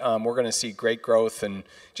think we're going to see great growth and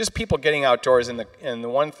just people getting outdoors. And the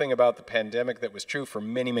one thing about the pandemic that was true for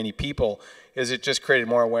many, many people is it just created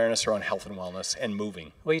more awareness around health and wellness and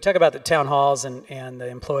moving. Well, you talk about the town halls and the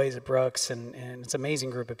employees at Brooks, and it's an amazing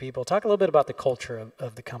group of people. Talk a little bit about the culture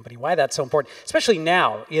of the company, why that's so important, especially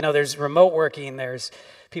now. There's remote working, there's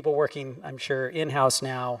people working, I'm sure, in-house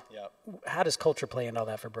now. Yep. How does culture play into all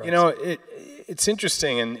that for Brooks? It's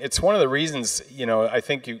interesting, and it's one of the reasons, I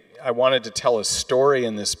think I wanted to tell a story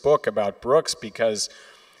in this book about Brooks because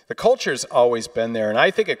the culture's always been there, and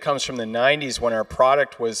I think it comes from the 90s when our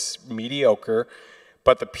product was mediocre,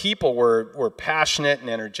 but the people were passionate and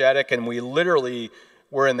energetic, and we literally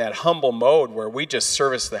were in that humble mode where we just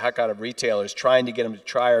serviced the heck out of retailers, trying to get them to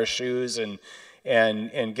try our shoes and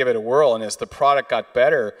give it a whirl. And as the product got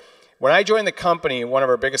better, when I joined the company, one of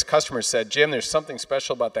our biggest customers said, "Jim, there's something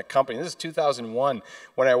special about that company." This is 2001.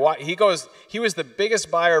 When he was the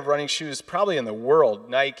biggest buyer of running shoes probably in the world,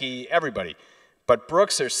 Nike, everybody. But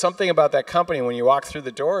Brooks, there's something about that company when you walk through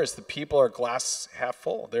the doors, the people are glass half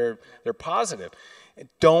full. They're positive.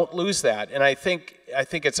 Don't lose that. And I think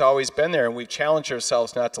it's always been there, and we've challenged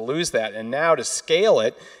ourselves not to lose that. And now to scale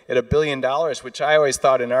it at $1 billion, which I always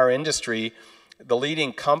thought in our industry, the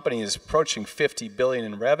leading company is approaching $50 billion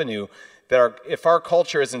in revenue. If our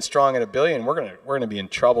culture isn't strong at $1 billion, we're gonna be in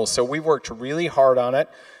trouble. So we've worked really hard on it.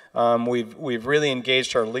 We've really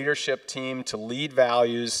engaged our leadership team to lead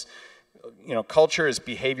values. Culture is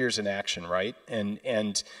behaviors in action, right?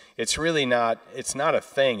 And it's really not a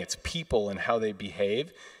thing. It's people and how they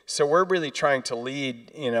behave. So we're really trying to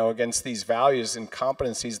lead, against these values and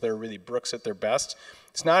competencies that are really Brooks at their best.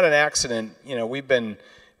 It's not an accident. We've been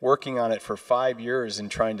working on it for 5 years and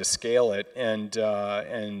trying to scale it, and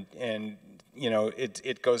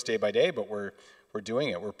it goes day by day, but we're doing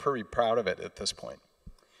it. We're pretty proud of it at this point.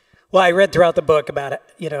 Well, I read throughout the book about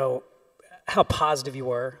how positive you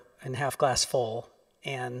were and half glass full,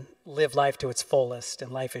 and live life to its fullest,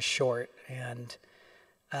 and life is short. And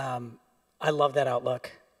I love that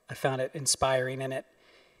outlook. I found it inspiring, and it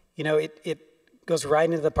goes right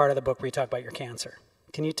into the part of the book where you talk about your cancer.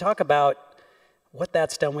 Can you talk about what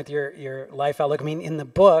that's done with your life outlook? I mean, in the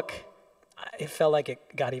book, it felt like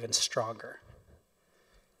it got even stronger.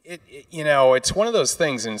 It's one of those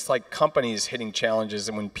things, and it's like companies hitting challenges,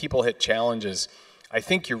 and when people hit challenges, I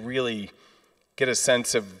think you really get a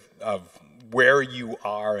sense of where you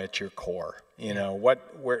are at your core,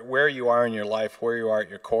 where you are in your life, where you are at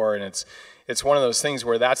your core, and it's one of those things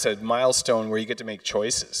where that's a milestone where you get to make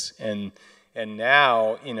choices, and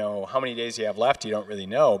now how many days you have left you don't really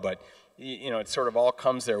know, but it sort of all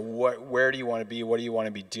comes there. Where do you want to be? What do you want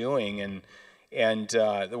to be doing? And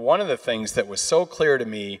one of the things that was so clear to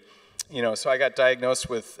me, so I got diagnosed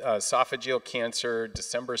with esophageal cancer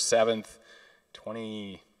December 7th,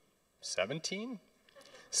 2017.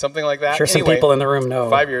 Something like that. I'm sure some people in the room know.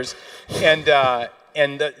 5 years. And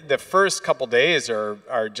the first couple days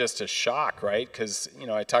are just a shock, right? Because,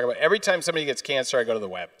 I talk about every time somebody gets cancer, I go to the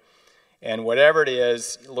web. And whatever it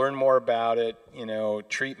is, learn more about it,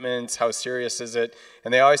 treatments, how serious is it?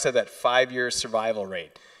 And they always have that 5-year survival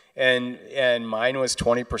rate. And mine was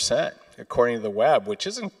 20%, according to the web, which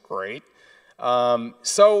isn't great. But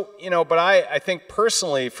I think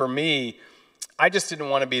personally, for me, I just didn't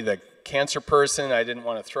want to be the cancer person. I didn't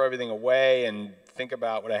want to throw everything away and think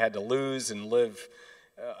about what I had to lose and live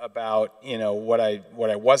about what I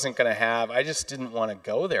wasn't going to have. I just didn't want to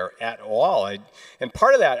go there at all. And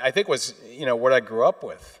part of that I think was what I grew up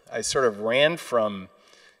with. I sort of ran from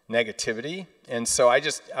negativity, and so I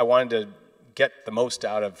wanted to get the most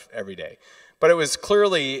out of every day. But it was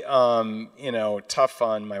clearly tough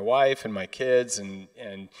on my wife and my kids, and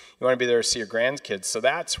you want to be there to see your grandkids. So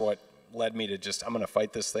that's what led me to I'm going to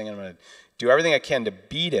fight this thing, and I'm going to do everything I can to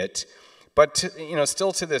beat it. But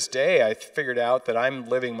still to this day, I figured out that I'm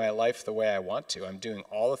living my life the way I want to. I'm doing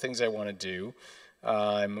all the things I want to do.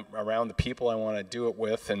 I'm around the people I want to do it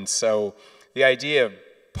with, and so the idea of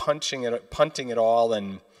punting it all,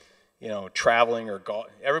 and traveling or golf.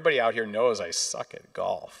 Everybody out here knows I suck at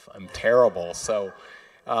golf. I'm terrible. So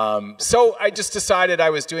I just decided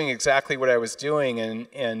I was doing exactly what I was doing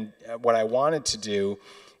and what I wanted to do,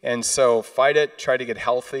 and so fight it, try to get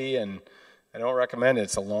healthy, and I don't recommend it.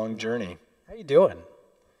 It's a long journey. How you doing?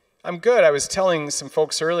 I'm good. I was telling some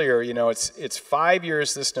folks earlier, it's 5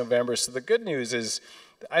 years this November, so the good news is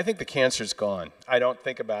I think the cancer's gone. I don't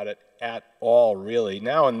think about it at all, really,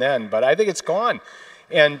 now and then, but I think it's gone.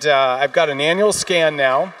 And I've got an annual scan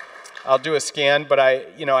now. I'll do a scan, but I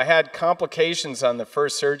had complications on the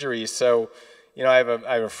first surgery, so I have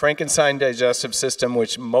a Frankenstein digestive system,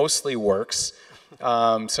 which mostly works.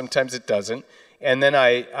 Sometimes it doesn't. And then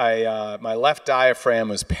my left diaphragm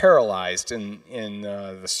was paralyzed in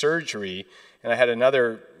the surgery, and I had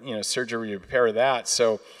another surgery to repair that.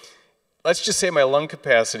 So let's just say my lung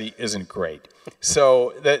capacity isn't great.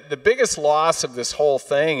 So the biggest loss of this whole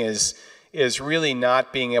thing is really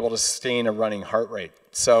not being able to sustain a running heart rate.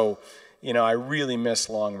 So I really miss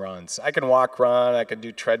long runs. I can walk, run, I can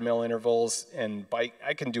do treadmill intervals, and bike.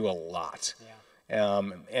 I can do a lot. Yeah.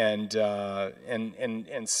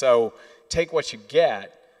 And so take what you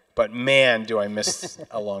get, but man, do I miss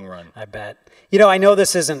a long run. I bet. I know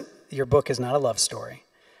your book is not a love story,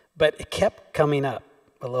 but it kept coming up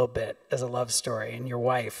a little bit as a love story, and your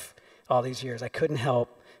wife all these years. I couldn't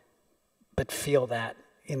help but feel that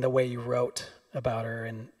in the way you wrote about her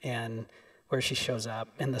and where she shows up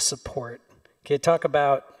and the support. Can you talk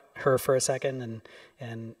about her for a second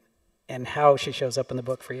and how she shows up in the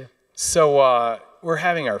book for you? So we're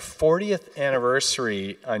having our 40th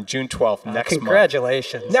anniversary on June 12th next month.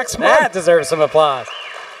 Congratulations. Next month. That deserves some applause.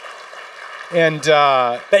 And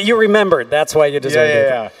that you remembered. That's why you deserve it.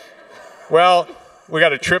 Yeah. Well, we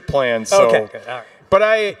got a trip planned. So. Okay, good. All right.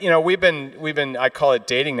 But we've been I call it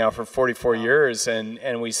dating now for 44 years,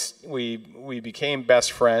 and we became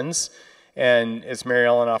best friends. And as Mary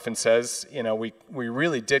Ellen often says, we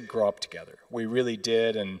really did grow up together. We really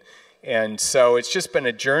did, and so it's just been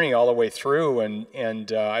a journey all the way through,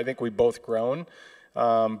 and I think we've both grown.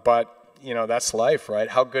 But that's life, right?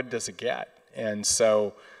 How good does it get? And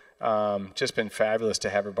so just been fabulous to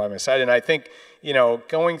have her by my side. And I think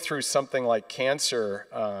going through something like cancer,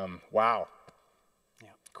 wow.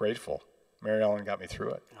 Grateful. Mary Ellen got me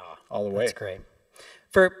through it all the way. That's great.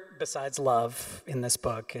 Besides love in this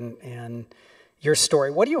book and your story,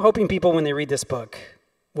 what are you hoping people, when they read this book,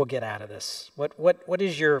 will get out of this? What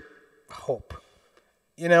is your hope?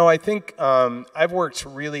 I think I've worked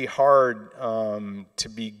really hard to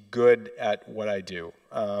be good at what I do.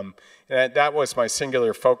 And that was my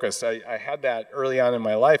singular focus. I had that early on in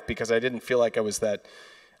my life because I didn't feel like I was that.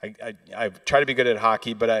 I try to be good at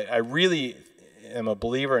hockey, but I really am a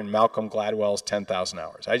believer in Malcolm Gladwell's 10,000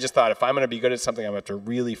 hours. I just thought if I'm going to be good at something, I'm going to have to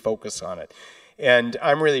really focus on it. And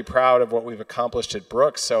I'm really proud of what we've accomplished at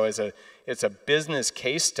Brooks. So it's a business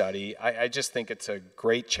case study. I just think it's a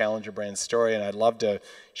great challenger brand story, and I'd love to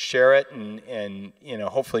share it and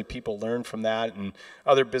hopefully people learn from that, and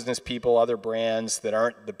other business people, other brands that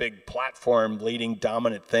aren't the big platform leading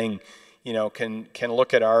dominant thing, can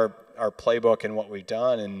look at our playbook and what we've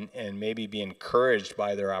done and maybe be encouraged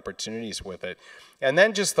by their opportunities with it. And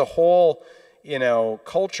then just the whole,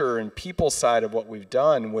 culture and people side of what we've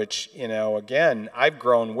done, which, again, I've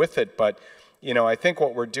grown with it, but, I think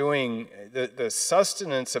what we're doing, the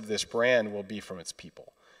sustenance of this brand will be from its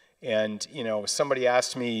people. And, somebody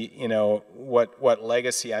asked me, what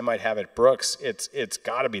legacy I might have at Brooks, it's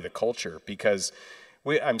got to be the culture, because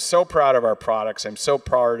I'm so proud of our products. I'm so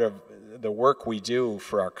proud of the work we do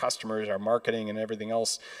for our customers, our marketing and everything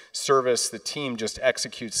else, service. The team just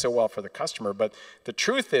executes so well for the customer. But the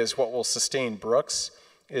truth is, what will sustain Brooks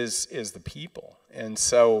is the people. And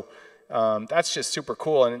so that's just super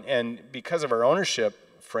cool. And because of our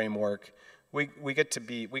ownership framework, we get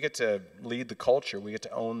to lead the culture. We get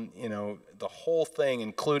to own the whole thing,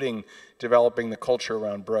 including developing the culture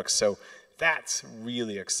around Brooks. So that's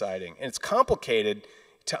really exciting. And it's complicated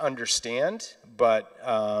to understand, but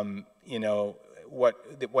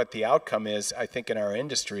what the outcome is, I think, in our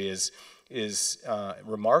industry is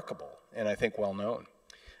remarkable, and I think well known.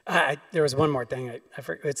 There was one more thing. I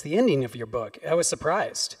forgot. It's the ending of your book. I was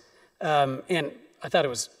surprised, and I thought it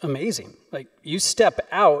was amazing. Like, you step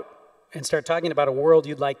out and start talking about a world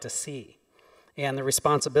you'd like to see, and the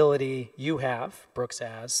responsibility you have, Brooks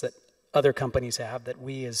has, that other companies have, that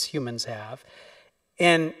we as humans have,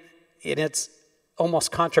 and it's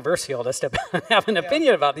almost controversial to step out and have an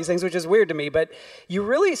opinion about these things, which is weird to me, but you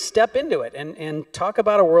really step into it and talk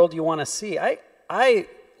about a world you want to see. I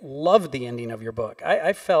loved the ending of your book.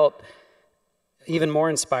 I felt even more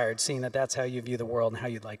inspired seeing that that's how you view the world and how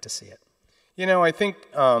you'd like to see it. You know, I think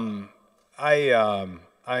I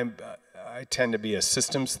tend to be a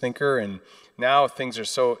systems thinker, and now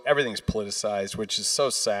everything's politicized, which is so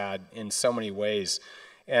sad in so many ways.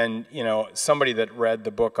 And, you know, somebody that read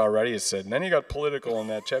the book already has said, and then you got political in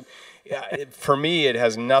that chapter. For me, it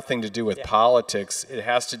has nothing to do with politics. It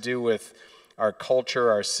has to do with our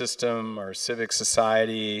culture, our system, our civic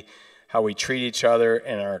society, how we treat each other,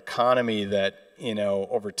 and our economy that, you know,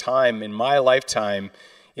 over time, in my lifetime,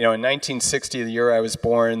 you know, in 1960, the year I was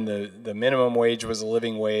born, the minimum wage was a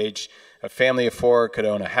living wage. A family of four could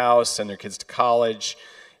own a house, send their kids to college,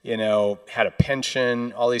 you know, had a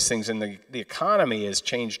pension, all these things. And the economy has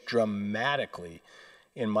changed dramatically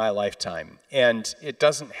in my lifetime. And it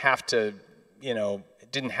doesn't have to, you know,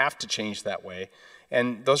 it didn't have to change that way.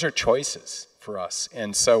 And those are choices for us.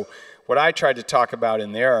 And so what I tried to talk about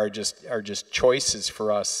in there are just choices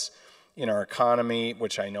for us in our economy,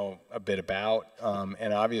 which I know a bit about.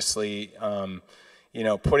 And obviously, you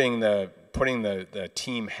know, putting the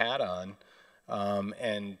team hat on,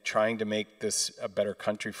 and trying to make this a better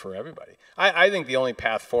country for everybody. I think the only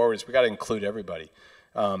path forward is we got to include everybody.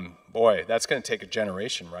 Boy, that's going to take a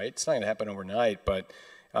generation, right? It's not going to happen overnight, but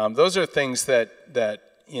those are things that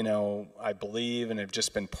you know, I believe and have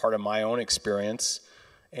just been part of my own experience,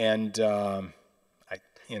 and I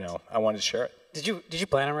wanted to share it. Did you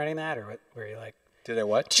plan on writing that, or were you like? Did I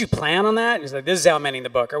what? Did you plan on that? It's like, this is how I'm ending the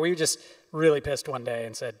book, or were you just really pissed one day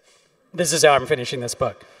and said, "This is how I'm finishing this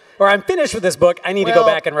book," or "I'm finished with this book. I need to go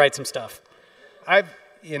back and write some stuff."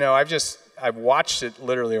 I've watched it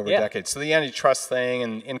literally over decades. So the antitrust thing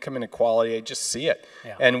and income inequality, I just see it.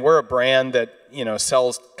 Yeah. And we're a brand that, you know,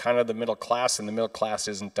 sells kind of the middle class, and the middle class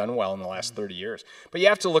isn't done well in the last 30 years. But you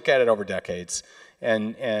have to look at it over decades.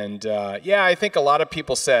 And I think a lot of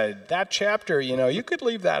people said, that chapter, you know, you could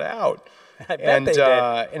leave that out. I bet they did.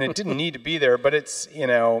 And it didn't need to be there. But it's, you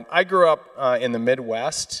know, I grew up in the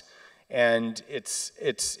Midwest. And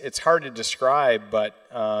it's hard to describe, but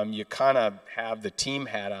you kind of have the team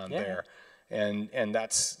hat on there, and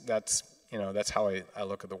that's you know, that's how I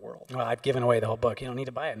look at the world. Well, I've given away the whole book. You don't need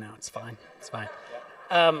to buy it now. It's fine. It's fine.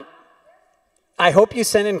 I hope you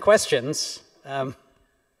sent in questions.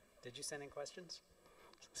 Did you send in questions?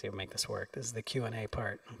 Let's see if we make this work. This is the Q&A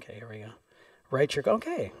part. Okay, here we go. Write your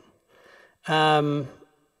okay.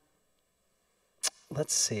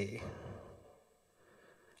 Let's see.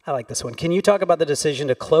 I like this one. Can you talk about the decision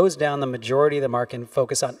to close down the majority of the market and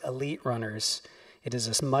focus on elite runners? It is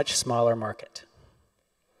a much smaller market.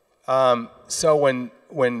 So when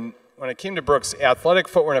it came to Brooks, athletic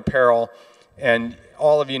footwear and apparel, and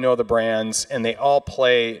all of you know the brands, and they all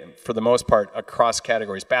play, for the most part, across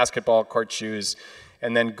categories: basketball, court shoes,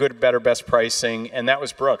 and then good, better, best pricing, and that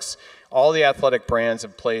was Brooks. All the athletic brands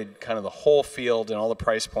have played kind of the whole field and all the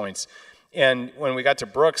price points. And when we got to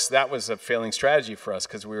Brooks, that was a failing strategy for us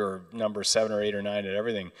because we were number 7 or 8 or 9 at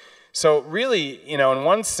everything. So really, you know, in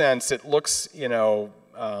one sense, it looks, you know,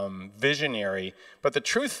 visionary. But the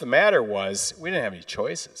truth of the matter was, we didn't have any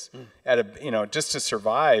choices. Just to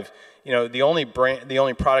survive, you know, the only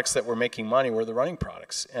products that were making money were the running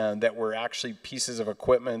products, and that were actually pieces of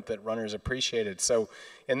equipment that runners appreciated. So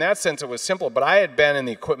in that sense, it was simple. But I had been in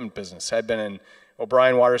the equipment business. I'd been in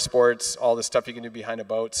O'Brien Water Sports, all the stuff you can do behind a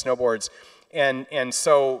boat, snowboards. And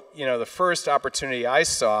so, you know, the first opportunity I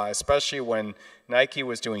saw, especially when Nike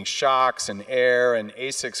was doing shocks and air, and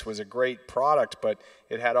ASICS was a great product, but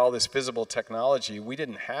it had all this visible technology. We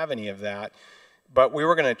didn't have any of that, but we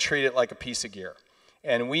were going to treat it like a piece of gear.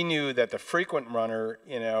 And we knew that the frequent runner,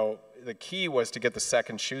 you know, the key was to get the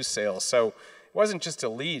second shoe sales. So it wasn't just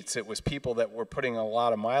elites, it was people that were putting a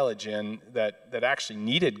lot of mileage in that actually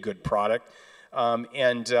needed good product.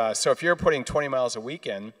 So if you're putting 20 miles a week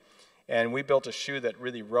in, and we built a shoe that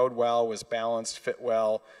really rode well, was balanced, fit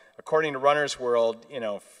well, according to Runner's World, you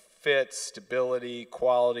know, fit, stability,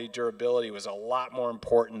 quality, durability was a lot more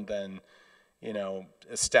important than, you know,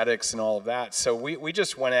 aesthetics and all of that. So we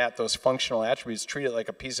just went at those functional attributes, treated it like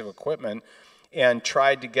a piece of equipment, and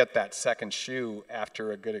tried to get that second shoe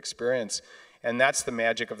after a good experience. And that's the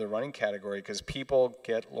magic of the running category, because people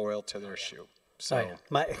get loyal to their shoe. So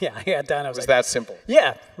I got done. It was that simple.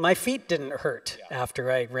 Yeah, my feet didn't hurt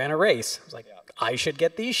after I ran a race. I was like, I should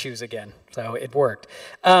get these shoes again. So it worked.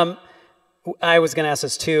 I was going to ask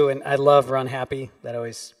this too, and I love Run Happy. That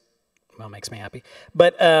always, makes me happy.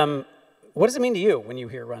 But what does it mean to you when you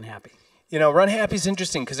hear Run Happy? You know, Run Happy is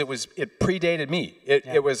interesting because it predated me.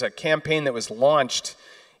 It was a campaign that was launched,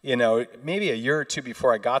 you know, maybe a year or two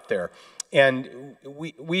before I got there. And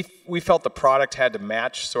we felt the product had to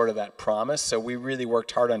match sort of that promise, so we really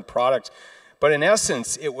worked hard on product. But in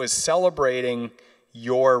essence, it was celebrating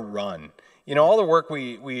your run. You know, all the work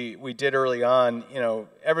we did early on, you know,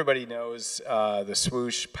 everybody knows the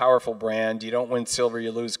swoosh, powerful brand. You don't win silver,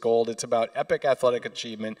 you lose gold. It's about epic athletic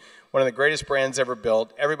achievement, one of the greatest brands ever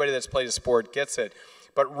built. Everybody that's played a sport gets it.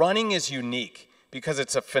 But running is unique because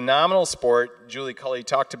it's a phenomenal sport. Julie Cully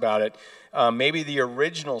talked about it. Maybe the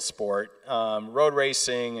original sport, road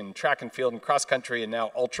racing and track and field and cross country and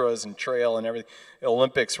now ultras and trail and everything,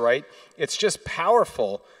 Olympics, right? It's just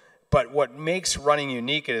powerful. But what makes running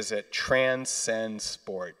unique is it transcends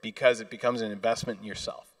sport because it becomes an investment in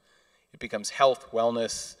yourself. It becomes health,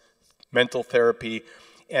 wellness, mental therapy.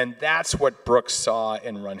 And that's what Brooks saw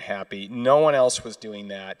in Run Happy. No one else was doing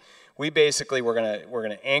that. We basically we're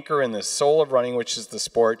gonna anchor in the soul of running, which is the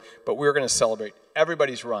sport, but we're gonna celebrate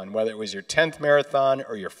everybody's run, whether it was your 10th marathon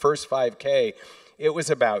or your first 5K. It was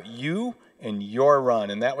about you and your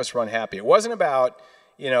run, and that was Run Happy. It wasn't about,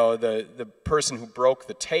 you know, the person who broke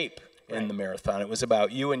the tape in the marathon. It was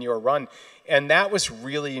about you and your run. And that was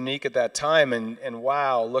really unique at that time. And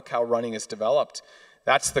wow, look how running has developed.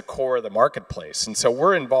 That's the core of the marketplace. And so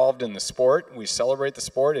we're involved in the sport. We celebrate the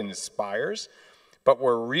sport and inspires, but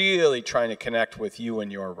we're really trying to connect with you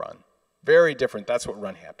and your run. Very different. That's what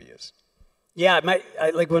Run Happy is. Yeah,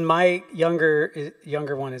 like when my younger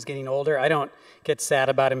one is getting older, I don't get sad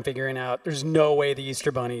about him figuring out there's no way the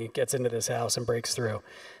Easter Bunny gets into this house and breaks through.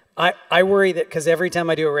 I worry that because every time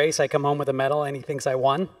I do a race, I come home with a medal and he thinks I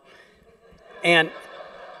won. And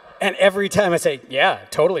every time I say, yeah,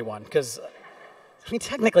 totally won. Because, I mean,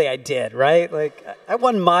 technically I did, right? Like, I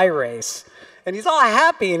won my race. And he's all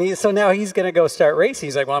happy, and so now he's going to go start racing.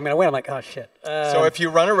 He's like, well, I'm going to win. I'm like, oh, shit. So if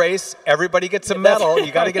you run a race, everybody gets a medal.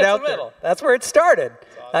 You got to get out there. That's where it started.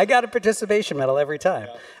 Awesome. I got a participation medal every time.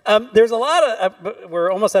 Yeah. There's a lot of,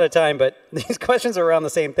 we're almost out of time, but these questions are around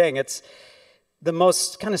the same thing. It's the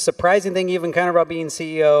most kind of surprising thing you've encountered about being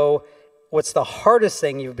CEO. What's the hardest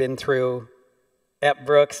thing you've been through at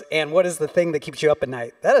Brooks? And what is the thing that keeps you up at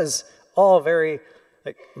night? That is all very...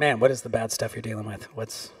 Like, man, what is the bad stuff you're dealing with?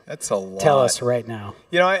 That's a lot. Tell us right now.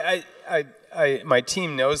 You know, my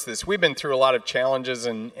team knows this. We've been through a lot of challenges,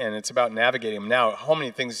 and it's about navigating them. Now, how many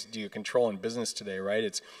things do you control in business today, right?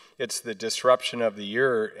 It's the disruption of the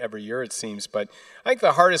year every year, it seems. But I think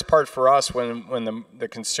the hardest part for us when the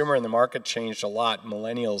consumer and the market changed a lot,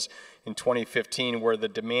 millennials in 2015, where the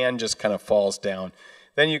demand just kind of falls down.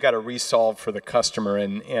 Then you got to resolve for the customer,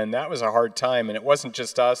 and that was a hard time. And it wasn't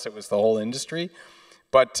just us; it was the whole industry.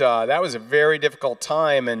 But that was a very difficult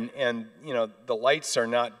time, and you know, the lights are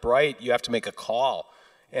not bright. You have to make a call,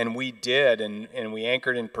 and we did, and we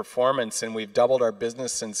anchored in performance, and we've doubled our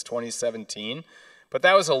business since 2017. But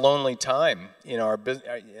that was a lonely time. You know,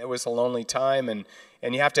 it was a lonely time, and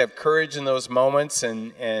you have to have courage in those moments,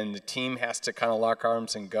 and the team has to kind of lock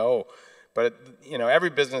arms and go. But you know, every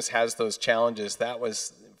business has those challenges. That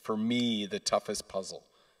was, for me, the toughest puzzle.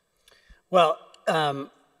 Well.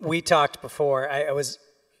 We talked before. I was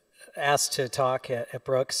asked to talk at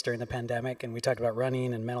Brooks during the pandemic, and we talked about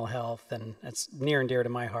running and mental health, and it's near and dear to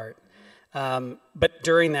my heart. But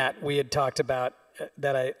during that, we had talked about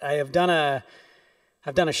that I've done a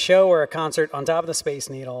show or a concert on top of the Space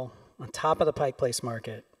Needle, on top of the Pike Place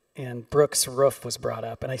Market, and Brooks' roof was brought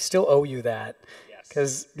up, and I still owe you that.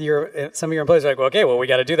 Because some of your employees are like, well, okay, well, we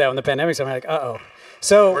got to do that when the pandemic's. So I'm like, uh-oh.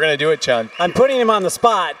 So we're going to do it, John. I'm putting him on the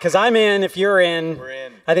spot because I'm in. If you're in, we're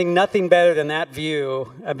in. I think nothing better than that view.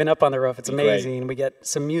 I've been up on the roof. It's amazing. Great. We get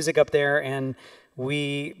some music up there, and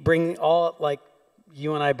we bring all, like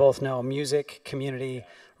you and I both know, music, community,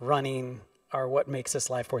 running are what makes this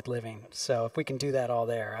life worth living. So if we can do that all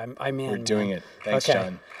there, I'm in. We're doing it. Thanks, okay.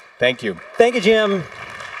 John. Thank you. Thank you, Jim.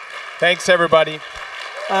 Thanks, everybody.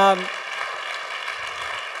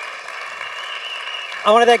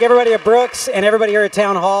 I want to thank everybody at Brooks and everybody here at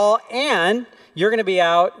Town Hall. And you're going to be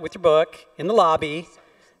out with your book in the lobby,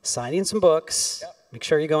 signing some books. Yep. Make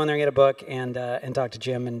sure you go in there and get a book and talk to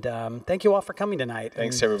Jim. And thank you all for coming tonight.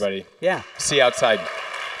 Thanks, everybody. Yeah. See you outside.